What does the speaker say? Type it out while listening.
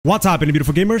What's up, any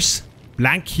beautiful gamers?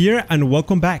 Blank here, and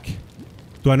welcome back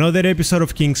to another episode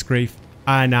of Kingsgrave.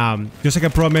 And just like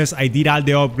I promised, I did all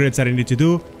the upgrades that I need to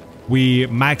do. We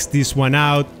maxed this one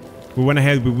out. We went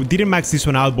ahead. We didn't max this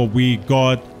one out, but we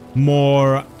got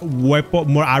more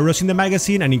arrows in the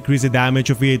magazine and increased the damage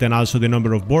of it, and also the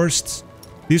number of bursts.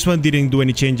 This one didn't do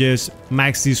any changes.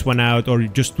 Max this one out, or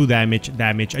just 2 damage.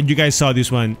 And you guys saw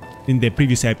this one in the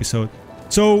previous episode.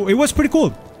 So it was pretty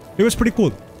cool. It was pretty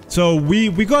cool. So we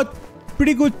got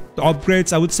pretty good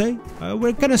upgrades, I would say.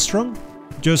 We're kind of strong.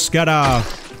 Just gotta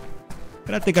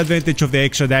take advantage of the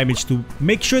extra damage to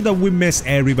make sure that we mess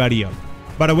everybody up.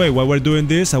 By the way, while we're doing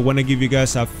this, I want to give you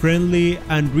guys a friendly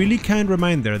and really kind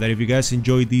reminder that if you guys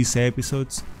enjoy these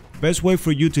episodes, best way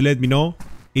for you to let me know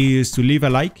is to leave a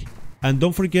like. And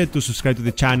don't forget to subscribe to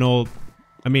the channel.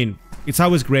 I mean, it's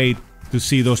always great to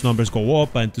see those numbers go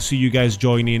up and to see you guys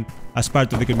joining as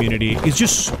part of the community. It's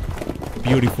just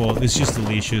beautiful. It's just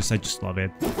delicious. I just love it.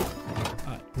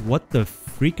 What the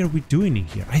freak are we doing in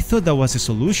here? I thought that was a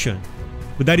solution,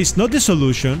 but that is not the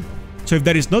solution. So if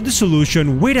that is not the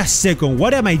solution, wait a second,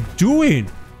 what am I doing?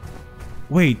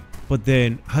 Wait, but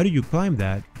then how do you climb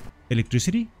that?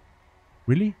 Electricity?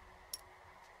 Really?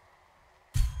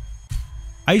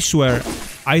 I swear,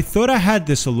 I thought I had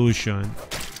the solution.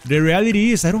 The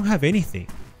reality is I don't have anything.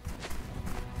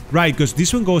 Right, because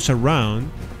this one goes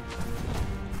around.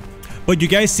 But you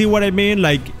guys see what I mean?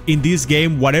 Like, in this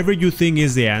game, whatever you think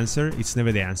is the answer, it's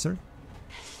never the answer.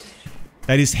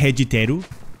 That is Hejiteru.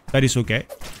 That is okay.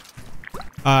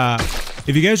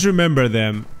 If you guys remember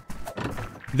them,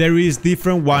 there is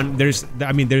different one. There's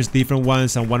different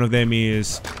ones, and one of them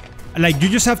is like, you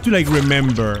just have to like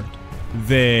remember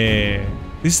the.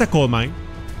 This is a coal mine.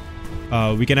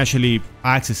 We can actually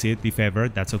access it if ever.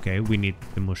 That's okay. We need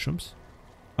the mushrooms.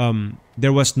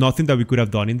 There was nothing that we could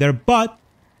have done in there, but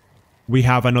we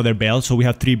have another bell, so we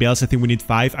have 3 bells. I think we need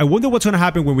 5. I wonder what's gonna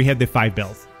happen when we have the 5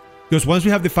 bells. Because once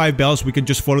we have the 5 bells, we can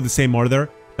just follow the same order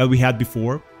that we had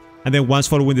before. And then once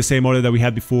following the same order that we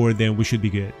had before, then we should be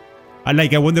good.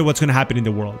 I wonder what's gonna happen in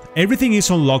the world. Everything is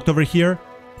unlocked over here.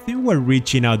 I think we're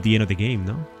reaching out the end of the game,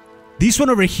 no? This one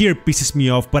over here pisses me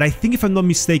off, but I think if I'm not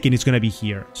mistaken, it's gonna be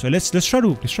here. So let's try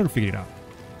to figure it out.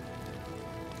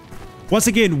 Once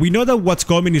again, we know that what's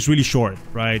coming is really short,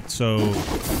 right? So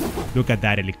look at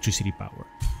that electricity power.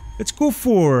 Let's go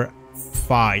for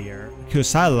fire,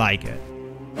 because I like it.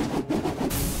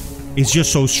 It's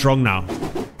just so strong now.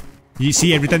 You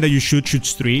see, every time that you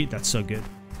shoots 3. That's so good.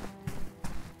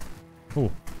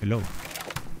 Oh, hello.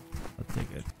 I'll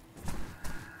take it.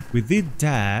 We did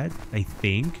that, I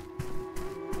think.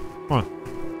 Huh.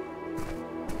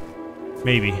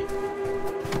 Maybe.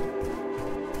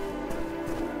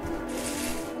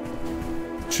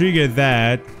 Trigger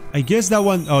that. I guess that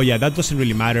one. Oh yeah, that doesn't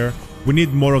really matter. We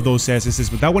need more of those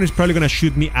SSs, but that one is probably gonna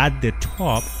shoot me at the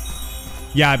top.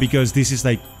 Yeah, because this is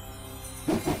like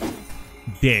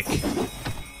dick.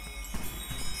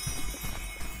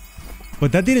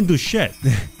 But that didn't do shit.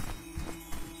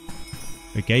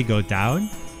 Okay, go down.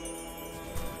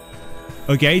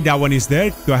 Okay, that one is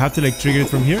there. Do I have to like trigger it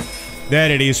from here? There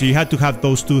it is. So you had to have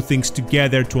those 2 things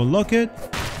together to unlock it.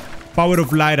 Power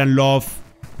of light and love.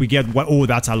 We get what? Oh,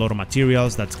 that's a lot of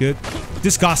materials. That's good.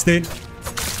 Disgusting.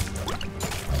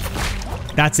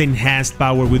 That's enhanced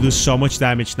power. We do so much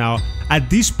damage now. At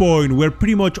this point, we're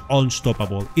pretty much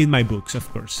unstoppable. In my books, of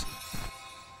course.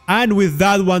 And with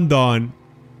that one done,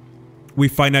 we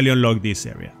finally unlock this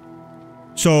area.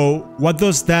 So what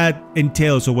does that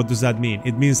entail? So what does that mean?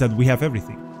 It means that we have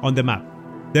everything on the map.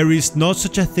 There is not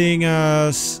such a thing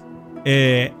as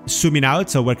zooming out,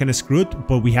 so we're kind of screwed,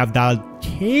 but we have that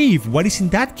cave. What is in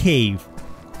that cave?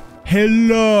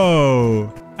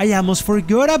 Hello! I almost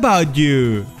forgot about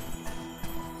you.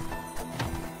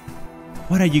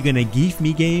 What are you gonna give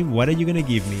me, game? What are you gonna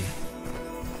give me?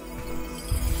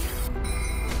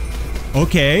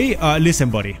 Okay, listen,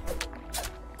 buddy.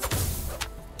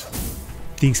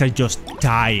 Things are just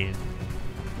dying.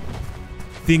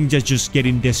 Things are just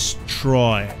getting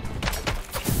destroyed.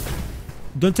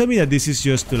 Don't tell me that this is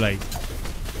just to like,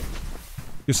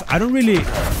 because I don't really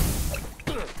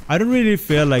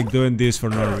feel like doing this for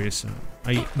no reason.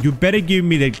 You better give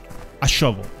me a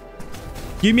shovel.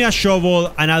 Give me a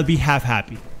shovel and I'll be half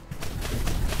happy.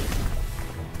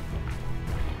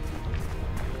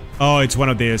 Oh, it's one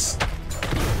of these.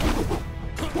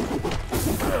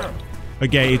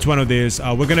 Okay, it's one of these.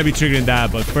 We're gonna be triggering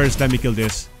that, but first let me kill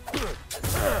this.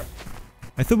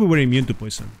 I thought we were immune to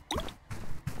poison.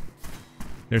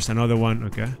 There's another one,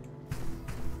 okay.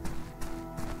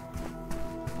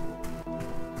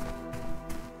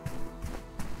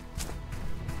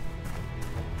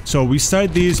 So we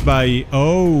start this by...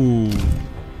 Oh.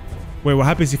 Wait, what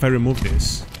happens if I remove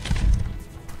this?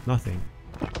 Nothing.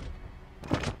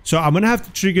 So I'm gonna have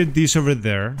to trigger this over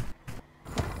there.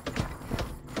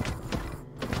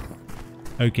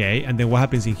 Okay, and then what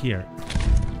happens in here?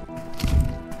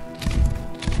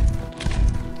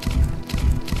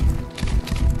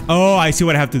 Oh, I see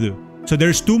what I have to do. So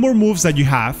there's 2 more moves that you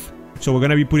have. So we're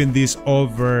gonna be putting this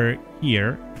over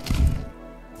here.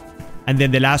 And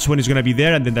then the last one is gonna be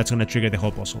there, and then that's gonna trigger the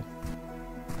whole puzzle.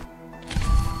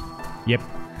 Yep.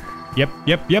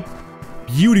 Yep.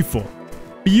 Beautiful.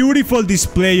 Beautiful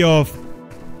display of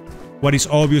what is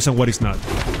obvious and what is not.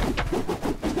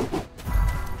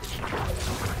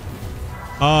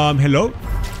 Hello?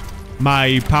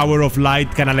 My power of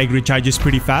light kinda like recharges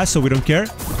pretty fast, so we don't care.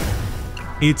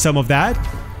 Eat some of that.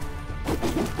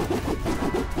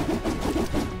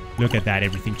 Look at that,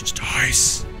 everything just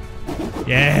dies.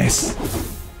 Yes.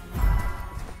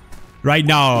 Right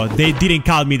now, they didn't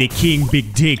call me the King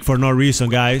Big Dick for no reason,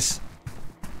 guys.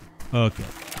 Okay.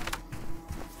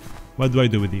 What do I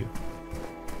do with you?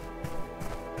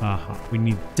 We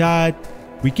need that.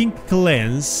 We can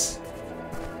cleanse.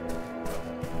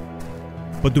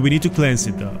 But do we need to cleanse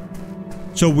it though?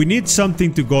 So we need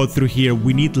something to go through here.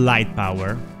 We need light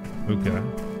power. Okay.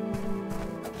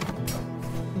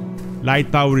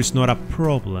 Light power is not a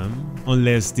problem.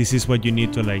 Unless this is what you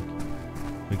need to like...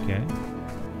 Okay.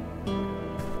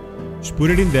 Just put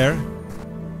it in there.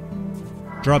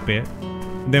 Drop it.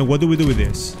 Then what do we do with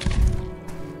this?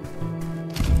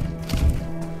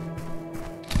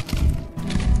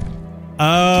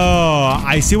 Oh,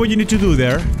 I see what you need to do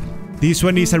there. This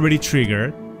one is already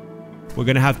triggered. We're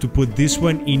gonna have to put this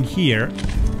one in here.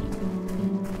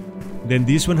 Then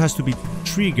this one has to be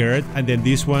triggered, and then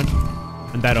this one,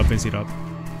 and that opens it up.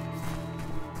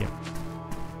 Yeah.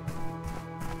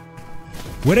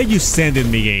 Where are you sending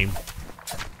me, game?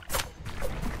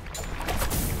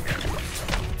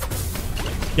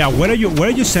 Yeah, where are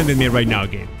you sending me right now,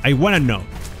 game? I wanna know.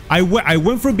 I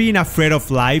went from being afraid of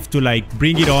life to like,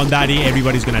 bring it on, daddy,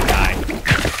 everybody's gonna die.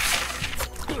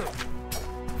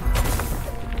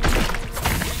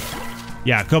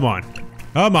 Yeah, come on.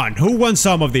 Come on, who wants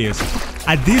some of this?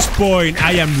 At this point,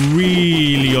 I am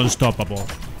really unstoppable.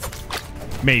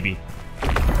 Maybe.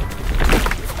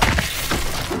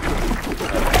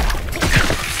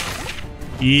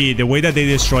 Yeah, the way that they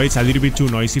destroy it's a little bit too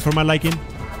noisy for my liking.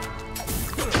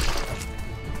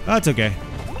 That's okay.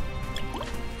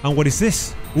 And what is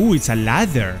this? Ooh, it's a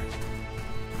ladder.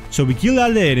 So we kill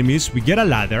all the enemies, we get a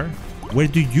ladder. Where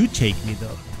do you take me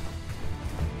though?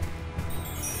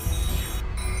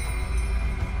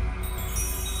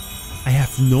 I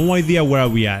have no idea where are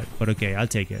we at, but okay, I'll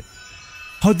take it.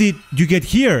 How did you get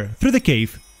here? Through the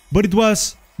cave. But it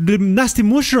was the nasty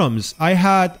mushrooms. I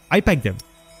packed them.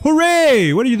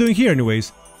 Hooray! What are you doing here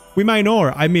anyways? We mine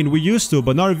ore. I mean, we used to,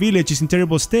 but now our village is in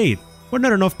terrible state. We're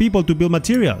not enough people to build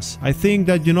materials. I think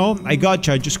that, you know, I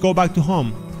gotcha. Just go back to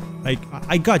home. Like,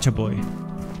 I gotcha, boy.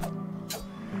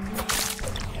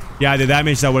 Yeah, the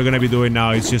damage that we're gonna be doing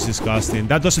now is just disgusting.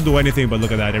 That doesn't do anything, but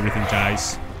look at that. Everything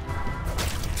dies.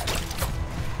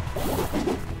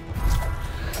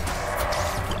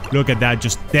 Look at that,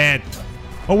 just dead.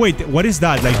 Oh wait, what is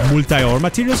that? Like multi-ore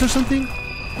materials or something?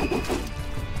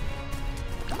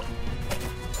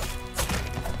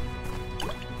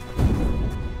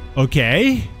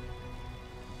 Okay.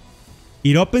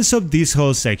 It opens up this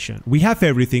whole section. We have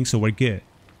everything, so we're good.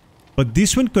 But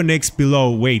this one connects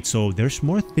below. Wait, so there's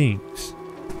more things.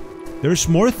 There's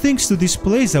more things to this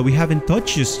place that we haven't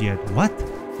touched just yet. What?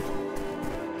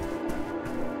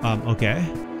 Okay.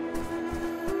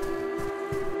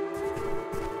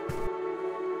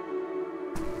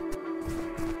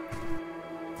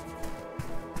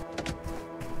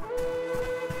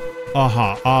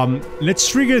 Let's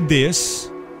trigger this.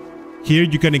 Here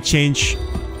you can exchange.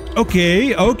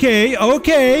 Okay.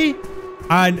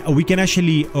 And we can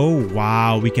actually, oh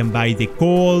wow, we can buy the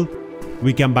coal.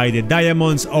 We can buy the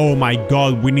diamonds. Oh my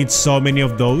god, we need so many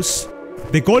of those.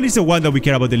 The gold is the one that we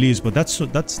care about the least, but that's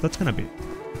kind of big.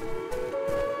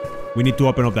 We need to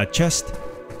open up that chest.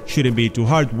 Shouldn't be too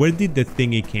hard. Where did the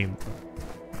thingy came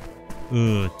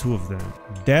from? 2 of them.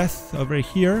 Death over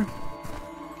here.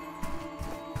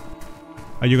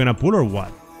 Are you gonna pull or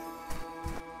what?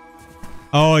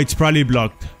 Oh, it's probably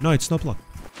blocked. No, it's not blocked.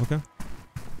 Okay.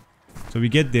 So we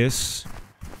get this.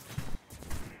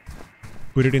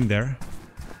 Put it in there.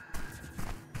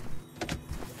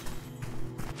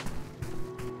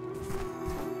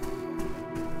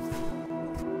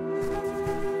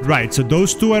 Right, so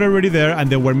those 2 are already there, and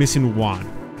then we're missing 1.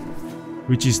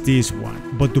 which is this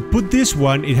one. But to put this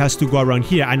one, it has to go around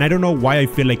here. And I don't know why I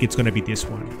feel like it's gonna be this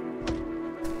one.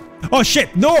 Oh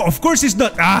shit! No, of course it's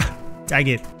not. Ah, dang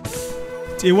it.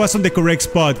 It was on the correct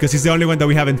spot because it's the only one that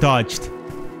we haven't touched.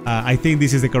 I think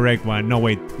this is the correct one. No,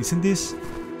 wait, isn't this?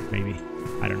 Maybe.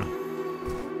 I don't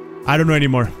know. I don't know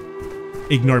anymore.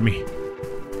 Ignore me.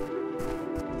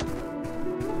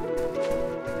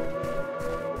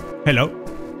 Hello?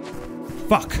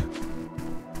 Fuck.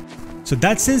 So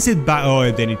that sends it back.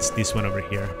 Oh, then it's this one over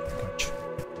here. Gotcha.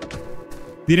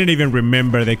 Didn't even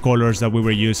remember the colors that we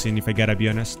were using, if I gotta be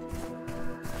honest.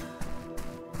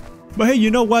 But hey,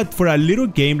 you know what? For a little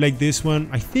game like this one,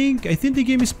 I think the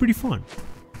game is pretty fun.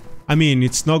 I mean,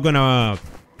 it's not gonna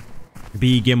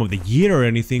be game of the year or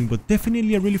anything, but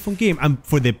definitely a really fun game. And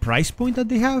for the price point that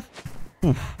they have,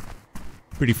 oof,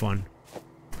 pretty fun.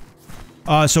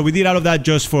 So we did all of that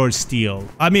just for steel.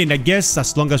 I mean, I guess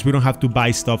as long as we don't have to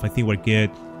buy stuff, I think we're good.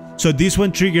 So this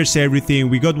one triggers everything.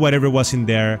 We got whatever was in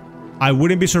there. I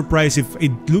wouldn't be surprised if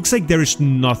it looks like there is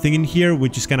nothing in here,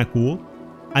 which is kind of cool.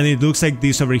 And it looks like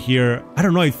this over here. I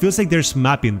don't know, it feels like there's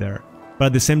map in there. But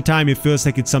at the same time, it feels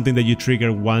like it's something that you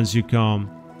trigger once you come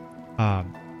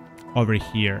over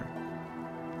here.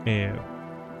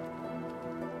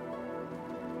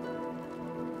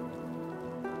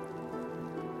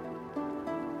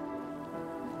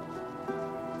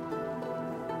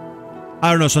 I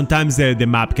don't know, sometimes the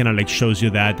map kind of like shows you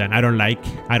that, and I don't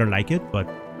like it, but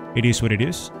it is what it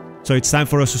is. So it's time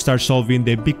for us to start solving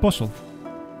the big puzzle.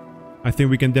 I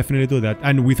think we can definitely do that.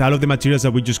 And with all of the materials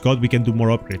that we just got, we can do more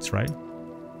upgrades, right?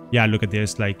 Yeah, look at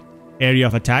this, like area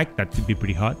of attack, that could be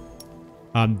pretty hot.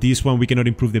 This one, we cannot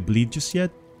improve the bleed just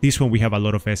yet. This one, we have a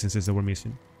lot of essences that we're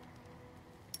missing.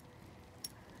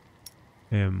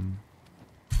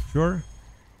 Sure.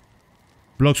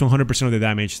 Blocks 100% of the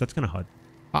damage, that's kind of hot.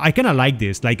 I kind of like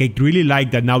this. Like, I really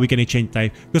like that now we can exchange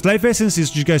life. Because life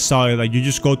essences, you guys saw it, like, you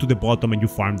just go to the bottom and you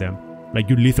farm them. Like,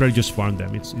 you literally just farm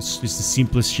them. It's the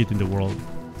simplest shit in the world.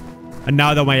 And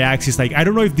now that my axe is like... I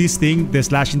don't know if this thing, the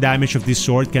slashing damage of this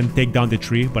sword, can take down the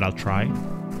tree, but I'll try.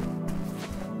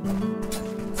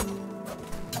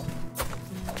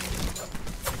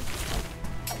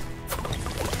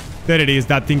 There it is.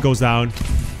 That thing goes down.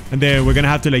 And then we're gonna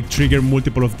have to, like, trigger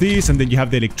multiple of these. And then you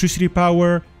have the electricity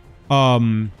power.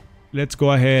 Let's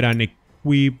go ahead and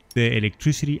equip the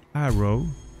electricity arrow.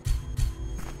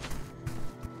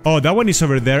 Oh, that one is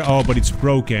over there. Oh, but it's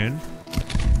broken.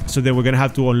 So then we're gonna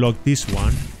have to unlock this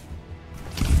one.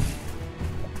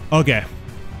 Okay.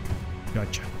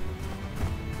 Gotcha.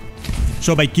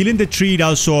 So by killing the tree, it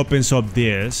also opens up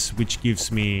this, which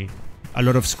gives me a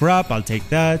lot of scrap. I'll take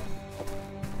that.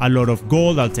 A lot of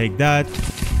gold. I'll take that.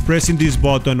 Pressing this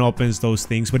button opens those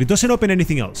things, but it doesn't open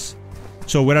anything else.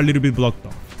 So we're a little bit blocked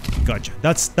off. Gotcha.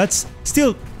 That's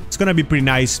still, it's gonna be pretty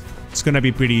nice. It's gonna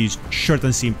be pretty short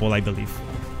and simple, I believe.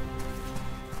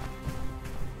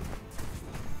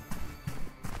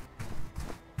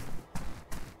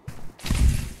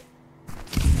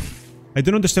 I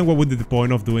don't understand what would be the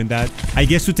point of doing that. I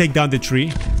guess to take down the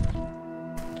tree.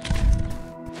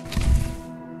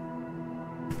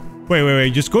 Wait.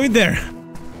 Just go in there.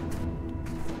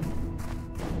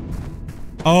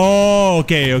 Oh,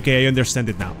 okay. I understand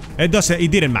it now. It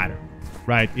didn't matter.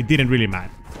 Right? It didn't really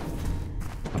matter.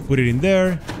 I'll put it in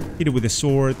there. Hit it with the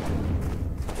sword.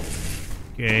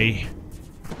 Okay.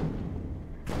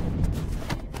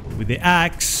 With the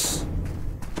axe.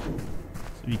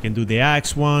 So you can do the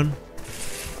axe one.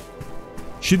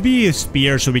 Should be a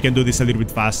spear, so we can do this a little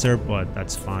bit faster, but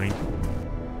that's fine.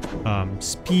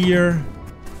 Spear.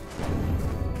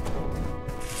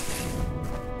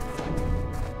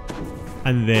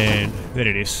 And then, there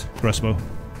it is, crossbow.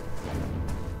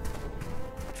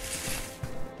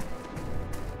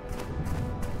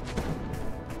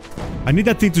 I need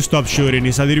that thing to stop shooting,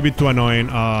 it's a little bit too annoying.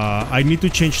 I need to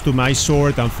change to my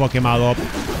sword and fuck him all up.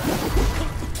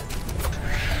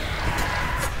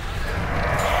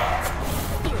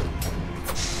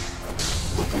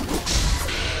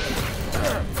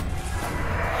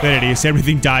 There it is,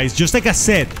 everything dies. Just like I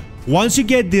said, once you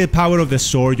get the power of the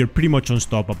sword, you're pretty much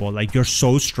unstoppable. Like, you're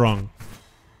so strong.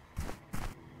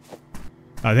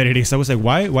 Ah, there it is. I was like,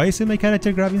 why isn't my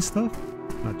character grabbing stuff?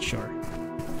 Not sure.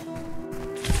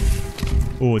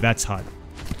 Oh, that's hot.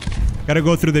 Gotta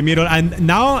go through the middle. And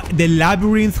now the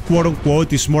labyrinth, quote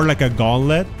unquote, is more like a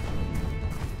gauntlet.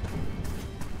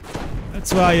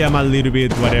 That's why I'm a little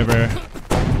bit whatever.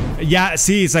 Yeah,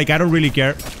 see, it's like I don't really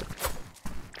care.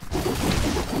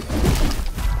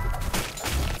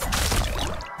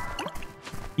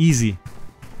 Easy.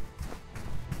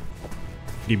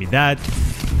 Give me that.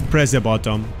 Press the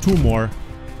button. 2 more.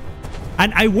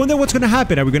 And I wonder what's gonna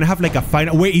happen. Are we gonna have like a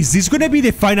final... Wait, is this gonna be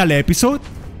the final episode?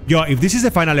 Yo, if this is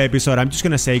the final episode, I'm just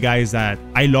gonna say, guys, that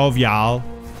I love y'all.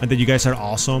 And that you guys are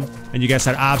awesome. And you guys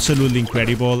are absolutely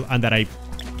incredible. And that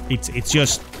it's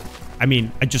just... I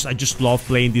mean, I just love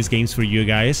playing these games for you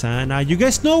guys. And you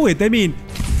guys know it. I mean,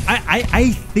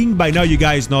 I think by now you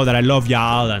guys know that I love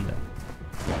y'all. And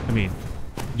I mean,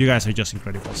 you guys are just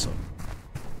incredible. So...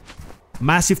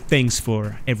 massive thanks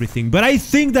for everything. But I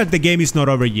think that the game is not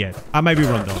over yet. I might be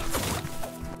wrong though.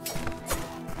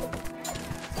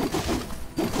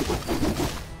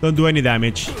 Don't do any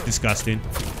damage. Disgusting.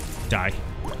 Die.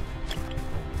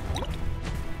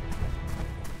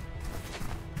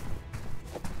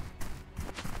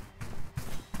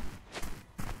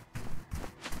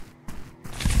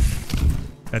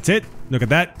 That's it. Look at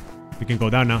that. We can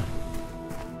go down now.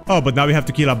 Oh, but now we have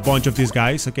to kill a bunch of these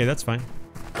guys. Okay, that's fine.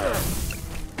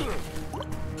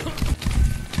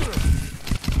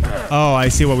 Oh, I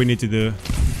see what we need to do.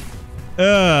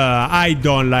 I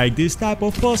don't like this type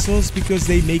of puzzles because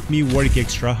they make me work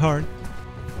extra hard.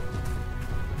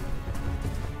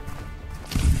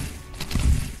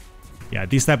 Yeah,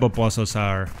 these type of puzzles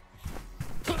are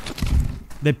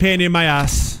the pain in my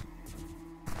ass.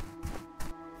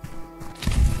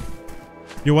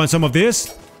 You want some of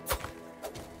this?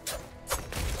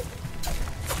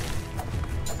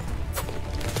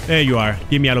 There you are.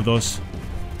 Give me all of those.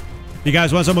 You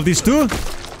guys want some of these too?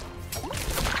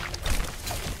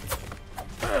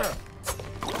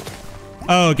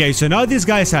 Okay, so now these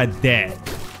guys are dead.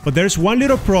 But there's one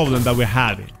little problem that we're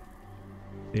having.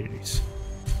 There it is.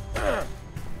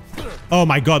 Oh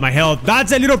my god, my health.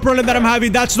 That's a little problem that I'm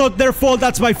having. That's not their fault,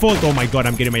 that's my fault. Oh my god,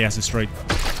 I'm getting my ass destroyed.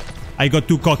 I got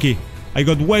too cocky. I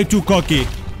got way too cocky.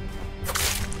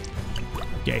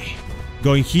 Okay.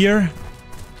 Going here.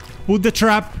 Put the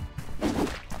trap.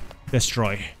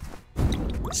 Destroy.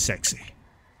 Sexy.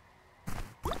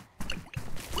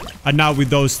 And now with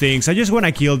those things, I just want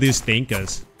to kill these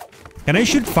thinkers. Can I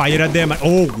shoot fire at them?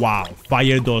 Oh wow,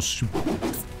 fire does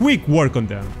quick work on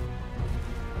them.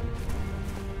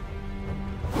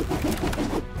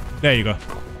 There you go.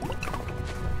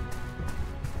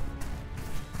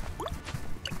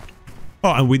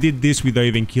 Oh, and we did this without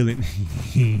even killing.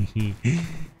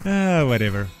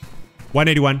 Whatever.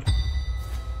 181.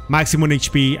 Maximum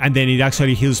HP, and then it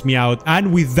actually heals me out.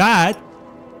 And with that...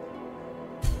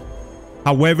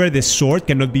 However, the sword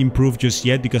cannot be improved just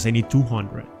yet because I need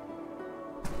 200.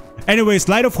 Anyways,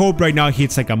 Light of Hope right now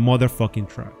hits like a motherfucking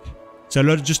truck. So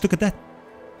let's just look at that.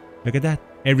 Look at that.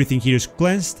 Everything here is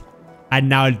cleansed. And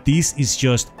now this is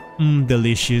just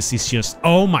delicious. It's just...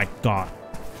 Oh my god.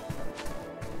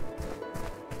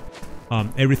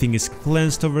 Everything is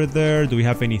cleansed over there. Do we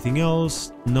have anything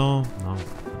else? No, no.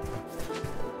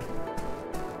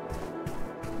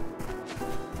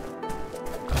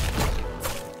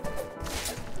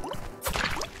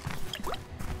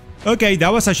 Okay,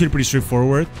 that was actually pretty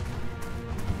straightforward.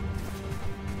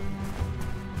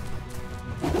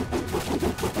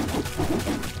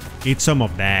 Eat some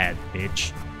of that,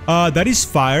 bitch. That is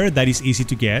fire. That is easy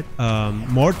to get.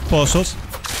 More puzzles.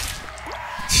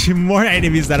 More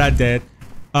enemies that are dead.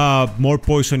 More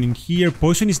poison in here.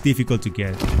 Poison is difficult to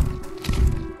get.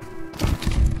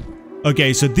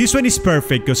 Okay, so this one is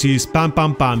perfect because he's pam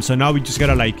pam pam. So now we just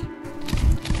gotta like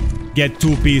get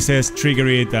 2 pieces, trigger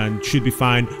it, and should be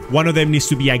fine. One of them needs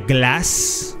to be a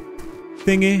glass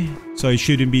thingy, so it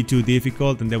shouldn't be too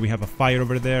difficult. And then we have a fire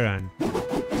over there, and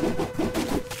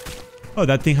oh,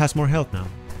 that thing has more health now.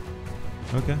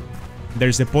 Okay,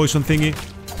 there's the poison thingy.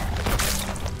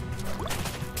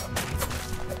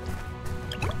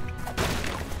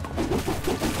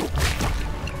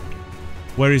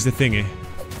 Where is the thingy?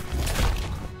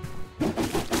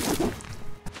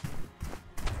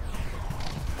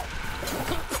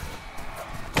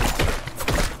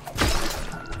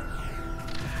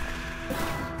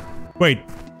 Wait,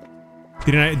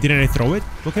 didn't I throw it?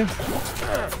 Okay.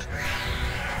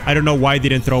 I don't know why I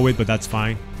didn't throw it, but that's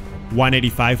fine.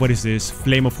 185, what is this?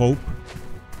 Flame of Hope.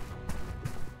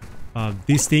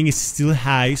 This thing is still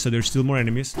high, so there's still more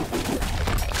enemies.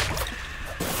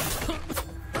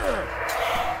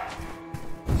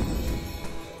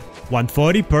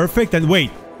 $140, perfect. And wait,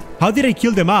 how did I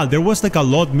kill them all? There was like a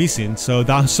lot missing, so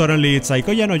now suddenly it's like,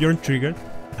 oh yeah, no, you're triggered.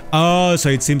 Oh, so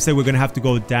it seems that we're gonna have to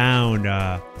go down.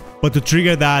 But to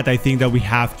trigger that, I think that we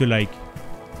have to like...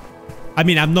 I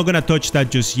mean, I'm not gonna touch that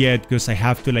just yet because I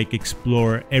have to like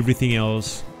explore everything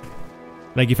else.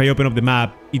 Like if I open up the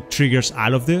map, it triggers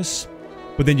all of this.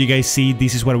 But then you guys see,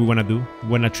 this is what we wanna do. We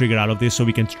wanna trigger all of this so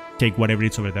we can take whatever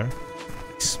it's over there.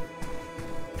 Nice.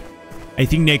 I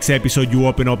think next episode you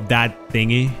open up that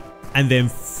thingy and then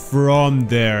from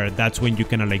there, that's when you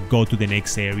kind of like go to the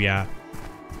next area.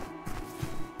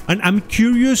 And I'm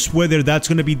curious whether that's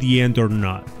going to be the end or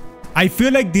not. I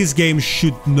feel like this game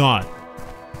should not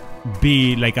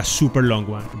be like a super long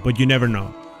one, but you never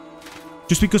know.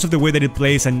 Just because of the way that it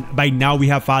plays, and by now we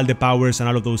have all the powers and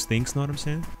all of those things, know what I'm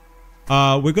saying?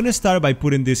 We're going to start by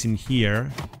putting this in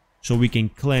here so we can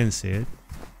cleanse it.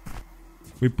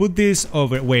 We put this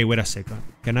over... Wait a second.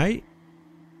 Can I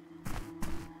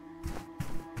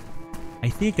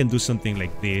think I can do something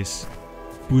like this.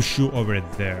 Push you over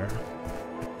there.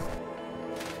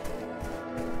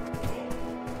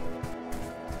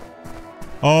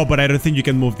 Oh, but I don't think you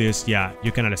can move this. Yeah,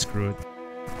 you're kind of screwed.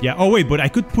 Yeah, oh wait, but I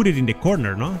could put it in the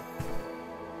corner, no?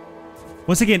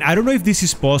 Once again, I don't know if this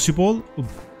is possible,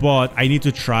 but I need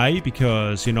to try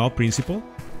because, you know, principle.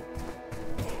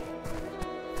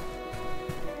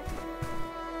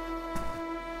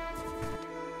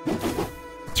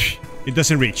 It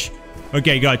doesn't reach.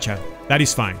 Okay, gotcha. That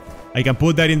is fine. I can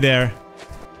put that in there.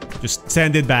 Just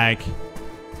send it back.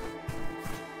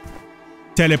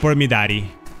 Teleport me, daddy.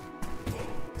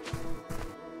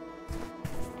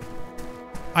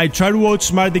 I tried to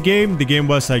outsmart the game. The game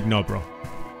was like, no, bro.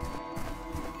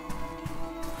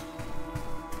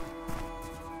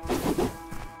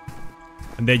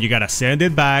 And then you gotta send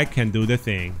it back and do the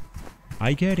thing.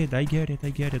 I get it, I get it, I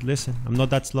get it. Listen, I'm not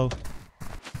that slow.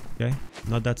 Okay?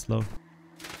 Not that slow.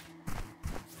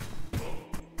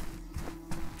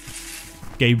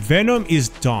 Okay, Venom is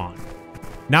done.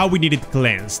 Now we need it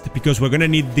cleansed because we're gonna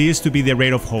need this to be the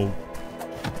rate of hope.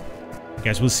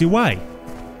 Guess we'll see why.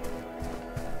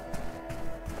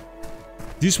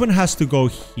 This one has to go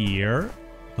here.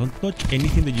 Don't touch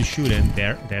anything that you shouldn't.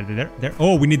 There.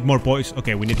 Oh, we need more poison.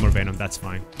 Okay, we need more venom. That's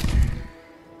fine.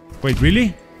 Wait,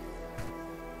 really?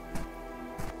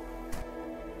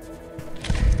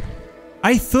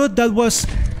 I thought that was...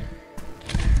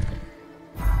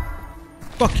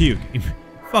 Fuck you.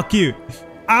 Fuck you.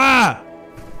 Ah!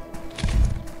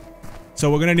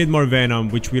 So we're gonna need more venom,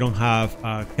 which we don't have.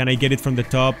 Can I get it from the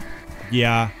top?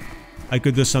 Yeah. I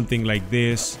could do something like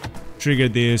this. Trigger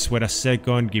this. Wait a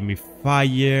second. Give me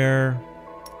fire.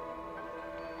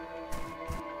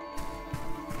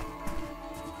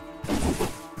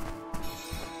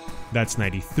 That's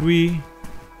 93.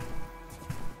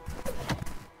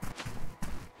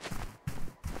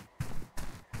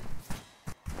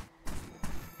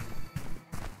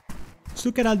 Let's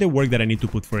look at all the work that I need to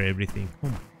put for everything. Oh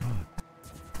my god.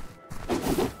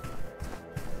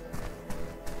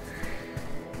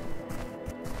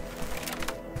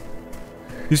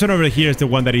 This one over here is the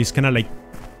one that is kind of like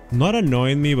not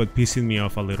annoying me, but pissing me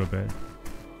off a little bit.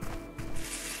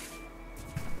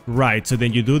 Right, so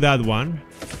then you do that one.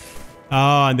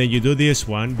 Oh, and then you do this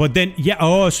one. But then, yeah,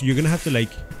 oh, so you're gonna have to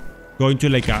like go into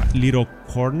like a little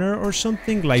corner or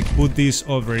something. Like put this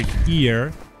over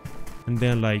here. And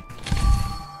then like...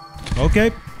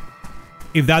 Okay.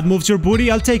 If that moves your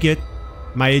booty, I'll take it.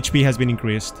 My HP has been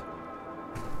increased.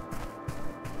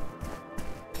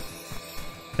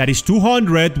 That is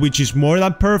 200, which is more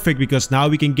than perfect because now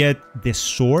we can get the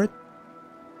sword.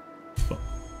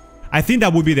 I think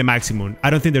that would be the maximum. I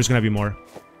don't think there's gonna be more.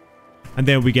 And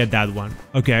then we get that one.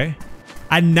 Okay.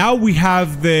 And now we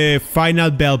have the final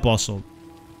bell puzzle.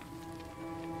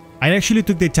 I actually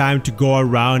took the time to go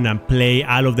around and play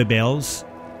all of the bells,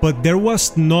 but there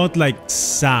was not like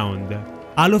sound.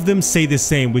 All of them say the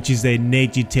same, which is the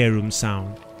Negiterum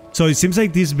sound. So it seems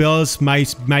like these bells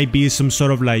might be some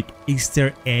sort of like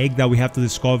Easter egg that we have to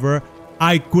discover.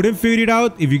 I couldn't figure it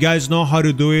out. If you guys know how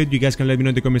to do it, you guys can let me know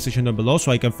in the comment section down below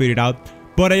so I can figure it out.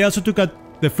 But I also took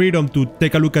the freedom to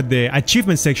take a look at the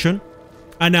achievement section.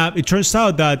 And it turns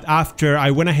out that after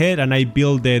I went ahead and I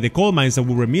built the coal mines that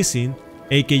we were missing,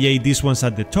 aka these ones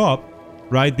at the top,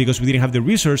 right? Because we didn't have the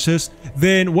resources.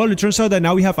 Then, well, it turns out that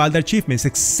now we have all the achievements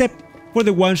except for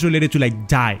the ones related to like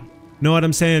die. Know what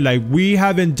I'm saying? Like we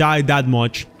haven't died that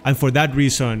much, and for that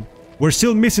reason, we're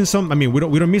still missing some. I mean, we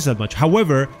don't miss that much.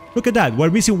 However, look at that. We're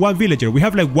missing one villager. We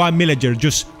have like one villager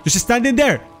just standing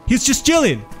there. He's just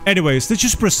chilling. Anyways, let's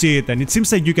just proceed. And it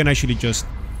seems like you can actually just,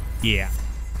 yeah,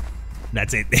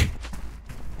 that's it.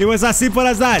 It was as simple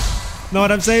as that. Know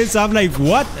what I'm saying? So I'm like,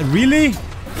 what? Really?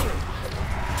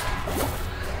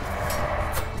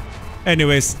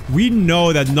 Anyways, we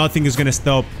know that nothing is gonna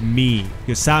stop me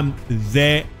because I'm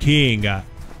the king.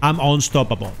 I'm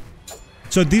unstoppable.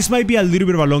 So this might be a little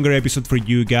bit of a longer episode for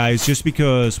you guys just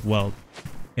because, well,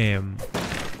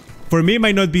 for me it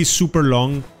might not be super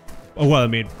long. Oh, well, I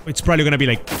mean, it's probably gonna be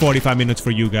like 45 minutes for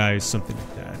you guys, something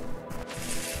like that.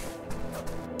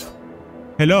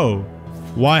 Hello,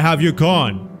 why have you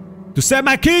gone? To save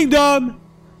my kingdom!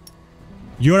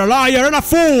 You're a liar and a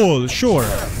fool! Sure.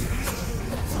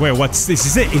 Wait, what's this?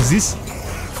 Is it? Is this?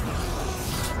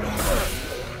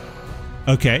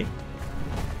 Okay.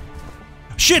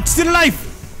 Shit, still alive!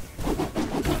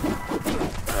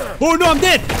 Oh no, I'm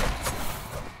dead!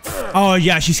 Oh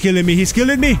yeah, she's killing me. He's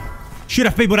killing me. Should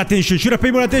have paid more attention. Should have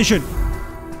paid more attention.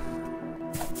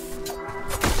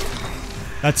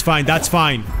 That's fine. That's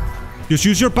fine. Just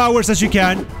use your powers as you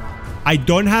can. I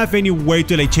don't have any way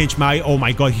to like change my... Oh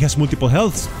my god, he has multiple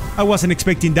healths. I wasn't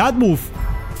expecting that move.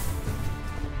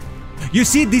 You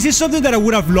see, this is something that I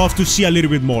would have loved to see a little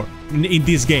bit more in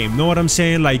this game. Know what I'm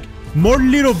saying? Like, more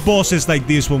little bosses like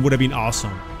this one would have been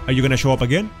awesome. Are you gonna show up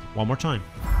again? One more time.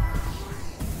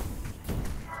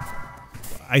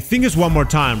 I think it's one more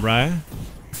time, right?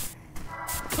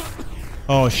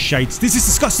 Oh, shite. This is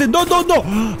disgusting. No, no, no.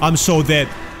 I'm so dead.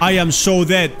 I am so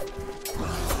dead.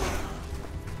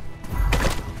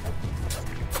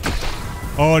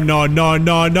 Oh, no, no,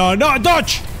 no, no, no.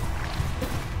 Dodge!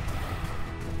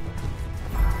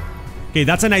 Okay,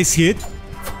 that's a nice hit.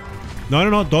 No,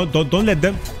 no, no. Don't let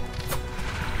them.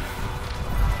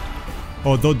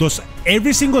 Oh, those...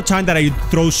 Every single time that I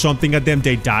throw something at them,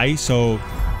 they die. So,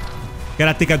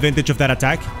 gotta take advantage of that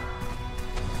attack.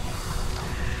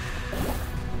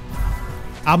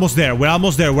 Almost there. We're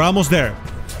almost there. We're almost there.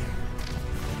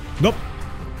 Nope.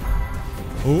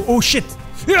 Oh, oh shit.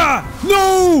 Yeah!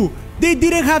 No! They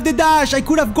didn't have the dash. I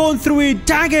could have gone through it.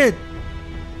 Dang it.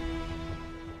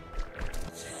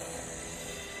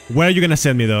 Where are you gonna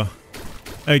send me though?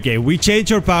 Okay, we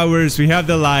change our powers. We have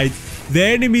the light. The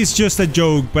enemy is just a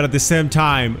joke, but at the same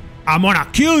time, I'm gonna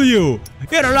kill you.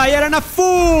 You're a liar and a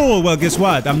fool. Well, guess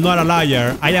what? I'm not a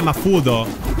liar. I am a fool though.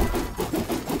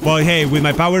 But hey, with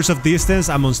my powers of distance,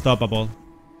 I'm unstoppable.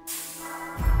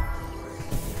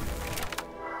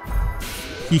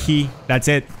 Hehe, that's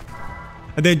it.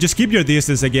 And then just keep your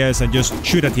distance, I guess, and just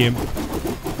shoot at him.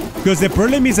 Because the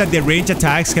problem is that the range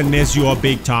attacks can mess you up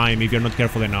big time if you're not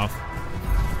careful enough.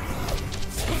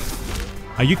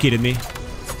 Are you kidding me?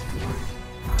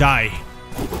 Die.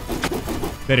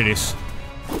 There it is.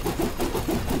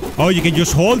 Oh, you can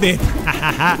just hold it.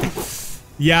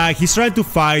 Yeah, he's trying to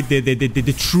fight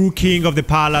the true king of the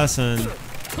palace and...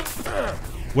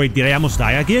 Wait, did I almost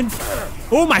die again?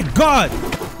 Oh my god!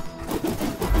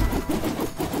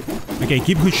 Okay,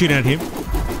 keep shooting at him.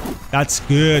 That's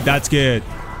good, that's good.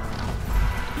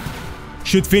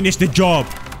 Should finish the job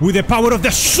with the power of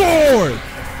the sword!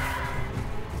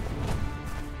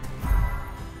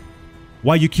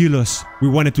 Why you kill us? We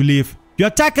wanted to live. You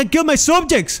attack and kill my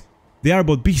subjects! They are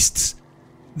but beasts.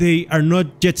 They are not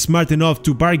yet smart enough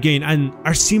to bargain and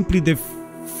are simply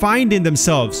defining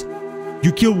themselves.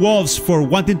 You kill wolves for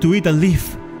wanting to eat and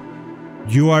live.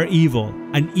 You are evil,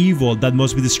 an evil that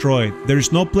must be destroyed. There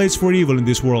is no place for evil in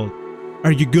this world.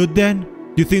 Are you good then?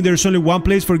 Do you think there is only one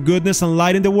place for goodness and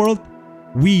light in the world?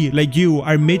 We, like you,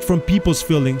 are made from people's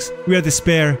feelings. We are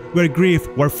despair, we are grief,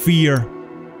 we are fear.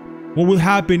 What will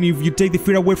happen if you take the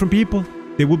fear away from people?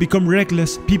 They will become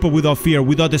reckless. People without fear,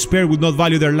 without despair, will not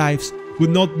value their lives, will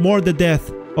not mourn the death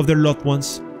of their loved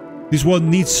ones. This world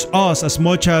needs us as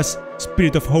much as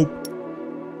spirit of hope.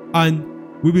 And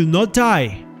we will not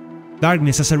die.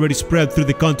 Darkness has already spread through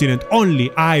the continent.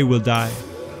 Only I will die.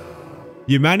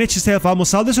 You managed to save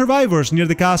almost all the survivors near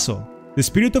the castle. The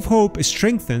spirit of hope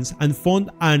strengthens and found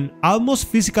an almost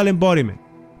physical embodiment.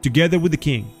 Together with the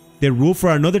king, they ruled for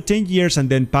another 10 years and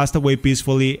then passed away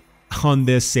peacefully on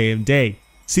the same day.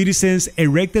 Citizens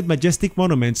erected majestic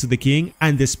monuments to the king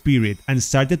and the spirit and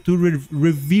started to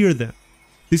revere them.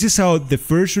 This is how the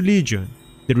first religion,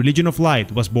 the religion of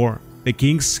light, was born. The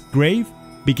Kingsgrave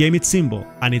became its symbol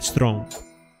and its throne.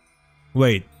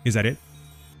 Wait, is that it?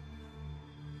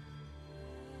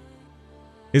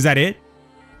 Is that it?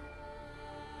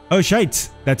 Oh shite,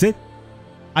 that's it?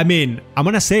 I mean, I'm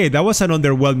gonna say that was an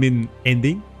underwhelming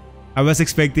ending. I was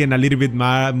expecting a little bit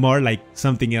more like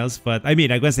something else, but I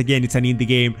mean, I guess again, it's an indie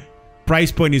game.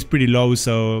 Price point is pretty low,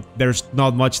 so there's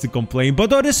not much to complain.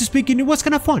 But honestly speaking, it was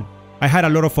kind of fun. I had a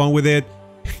lot of fun with it.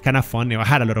 Kind of fun, I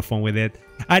had a lot of fun with it.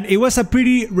 And it was a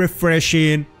pretty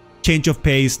refreshing change of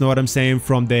pace, know what I'm saying,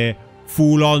 from the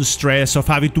full-on stress of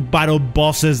having to battle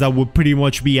bosses that would pretty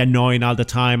much be annoying all the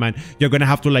time, and you're gonna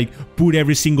have to like put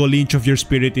every single inch of your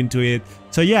spirit into it.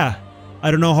 So yeah,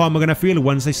 I don't know how I'm gonna feel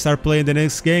once I start playing the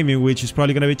next game, in which is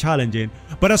probably gonna be challenging.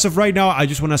 But as of right now, I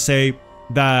just wanna say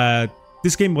that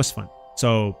this game was fun.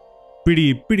 So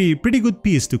pretty good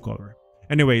piece to cover.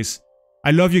 Anyways,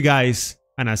 I love you guys,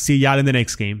 and I'll see y'all in the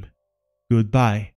next game. Goodbye.